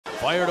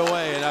Fired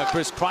away, and now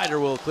Chris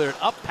Kreider will clear it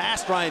up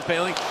past Ryan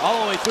Poehling,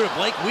 all the way through to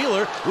Blake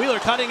Wheeler. Wheeler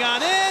cutting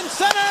on in,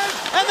 centered,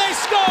 and they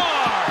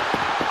score!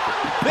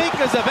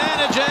 Mika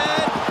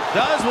Zibanejad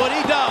does what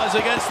he does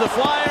against the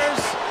Flyers,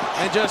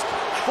 and just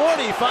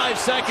 45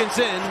 seconds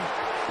in,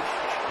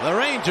 the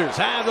Rangers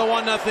have the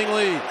 1-0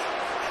 lead.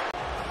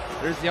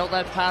 There's the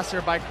outlet pass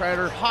there by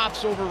Kreider,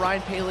 hops over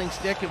Ryan Poehling's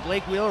stick, and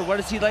Blake Wheeler, what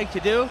does he like to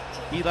do?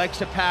 He likes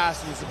to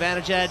pass, and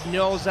Zibanejad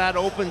knows that,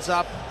 opens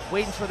up,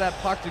 waiting for that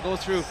puck to go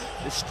through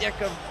the stick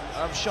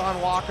of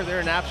Sean Walker there,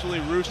 and absolutely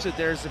roosted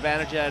there.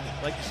 Zibanejad,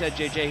 like you said,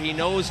 JJ, he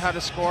knows how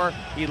to score.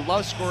 He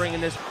loves scoring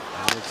in this.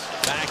 And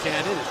it's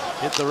backhanded,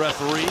 hit the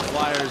referee.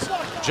 Flyers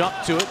jump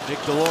to it. Nick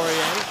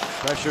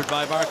Delorier pressured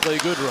by Barclay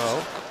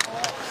Goodrow.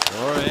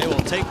 Delorier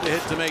will take the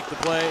hit to make the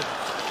play,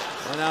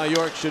 and now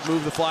York should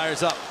move the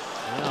Flyers up.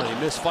 Well, he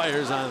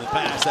misfires on the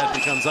pass. That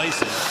becomes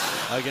icing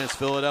against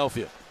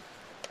Philadelphia.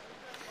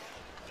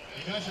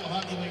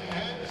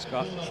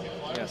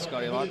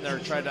 Scotty Lawton there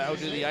tried to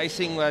outdo the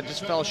icing,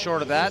 just fell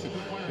short of that.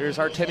 Here's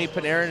Artemi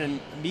Panarin and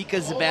Mika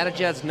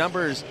Zibanejad's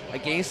numbers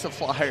against the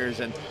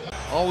Flyers, and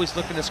always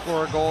looking to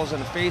score goals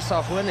and a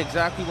face-off win,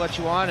 exactly what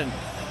you want. And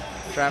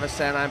Travis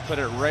Sanheim put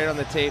it right on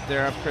the tape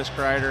there of Chris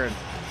Kreider, and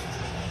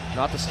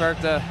not to start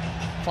the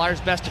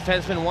Flyers' best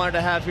defenseman wanted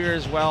to have here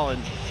as well.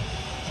 And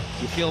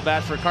you feel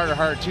bad for Carter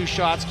Hart, 2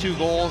 shots, 2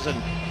 goals,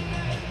 and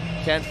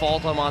can't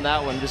fault him on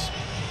that one. Just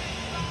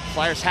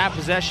Flyers have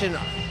possession